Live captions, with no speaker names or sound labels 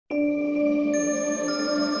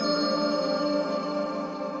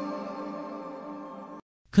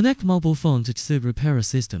Connect mobile phone to JCID Repair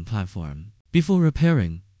Assistant platform. Before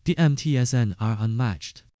repairing, the MTSN are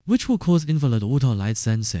unmatched, which will cause invalid auto light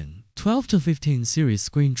sensing. 12 to 15 series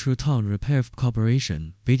screen True Tone repair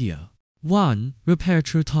cooperation. Video 1. Repair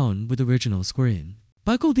True Tone with original screen.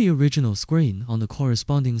 Buckle the original screen on the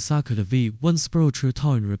corresponding socket of V1S Pro True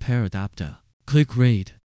Tone repair adapter. Click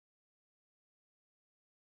Read.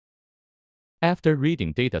 After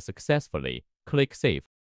reading data successfully, click Save.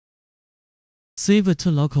 Save it to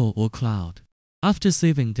local or cloud. After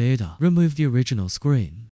saving data, remove the original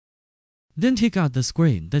screen. Then take out the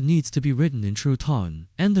screen that needs to be written in True Tone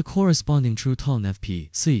and the corresponding True Tone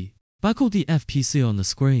FPC. Buckle the FPC on the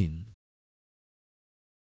screen.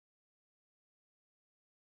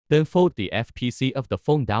 Then fold the FPC of the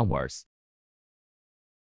phone downwards.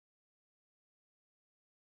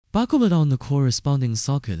 Buckle it on the corresponding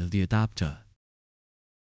socket of the adapter.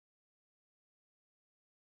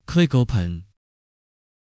 Click Open.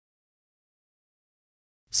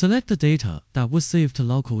 Select the data that was saved to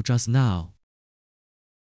local just now.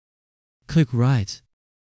 Click Write.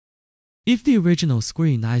 If the original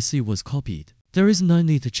screen IC was copied, there is no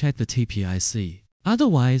need to check the TPIC.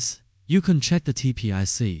 Otherwise, you can check the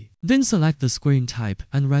TPIC, then select the screen type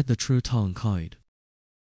and write the True Tone code.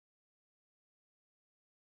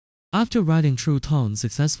 After writing True Tone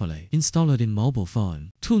successfully, install it in mobile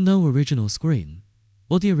phone to no original screen,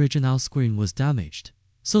 or the original screen was damaged,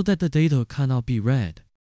 so that the data cannot be read.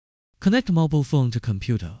 Connect mobile phone to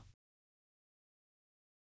computer.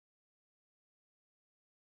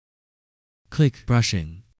 Click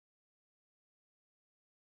Brushing.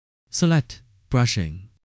 Select Brushing.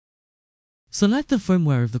 Select the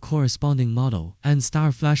firmware of the corresponding model and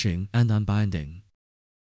start flashing and unbinding.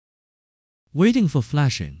 Waiting for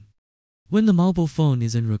flashing. When the mobile phone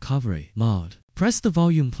is in recovery mode, press the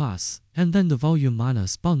volume plus and then the volume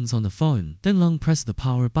minus buttons on the phone, then long press the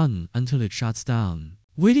power button until it shuts down.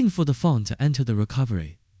 Waiting for the phone to enter the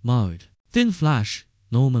recovery mode, then flash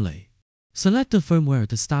normally. Select the firmware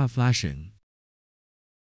to start flashing.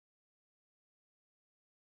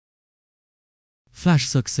 Flash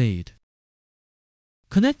succeed.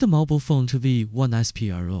 Connect the mobile phone to V1S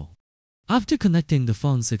Pro. After connecting the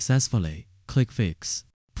phone successfully, click Fix.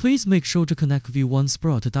 Please make sure to connect V1S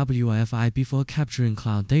Pro to Wi-Fi before capturing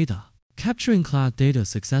cloud data. Capturing cloud data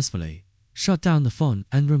successfully, shut down the phone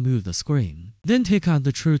and remove the screen. Then take out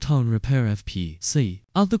the True Tone Repair FPC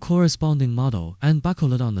of the corresponding model and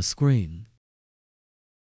buckle it on the screen.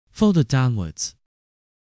 Fold it downwards.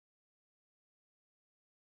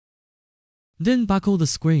 Then buckle the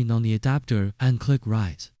screen on the adapter and click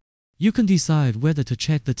Write. You can decide whether to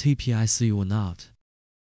check the TPIC or not.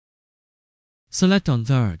 Select on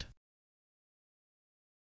third.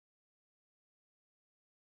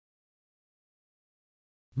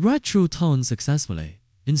 Write True Tone successfully,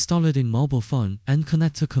 install it in mobile phone and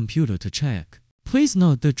connect to computer to check. Please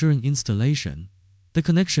note that during installation, the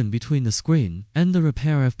connection between the screen and the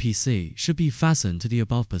repair FPC should be fastened to the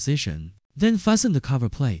above position. Then fasten the cover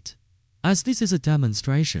plate. As this is a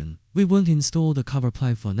demonstration, we won't install the cover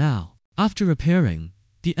plate for now. After repairing,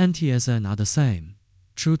 the MTSN are the same.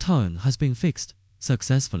 True Tone has been fixed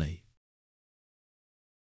successfully.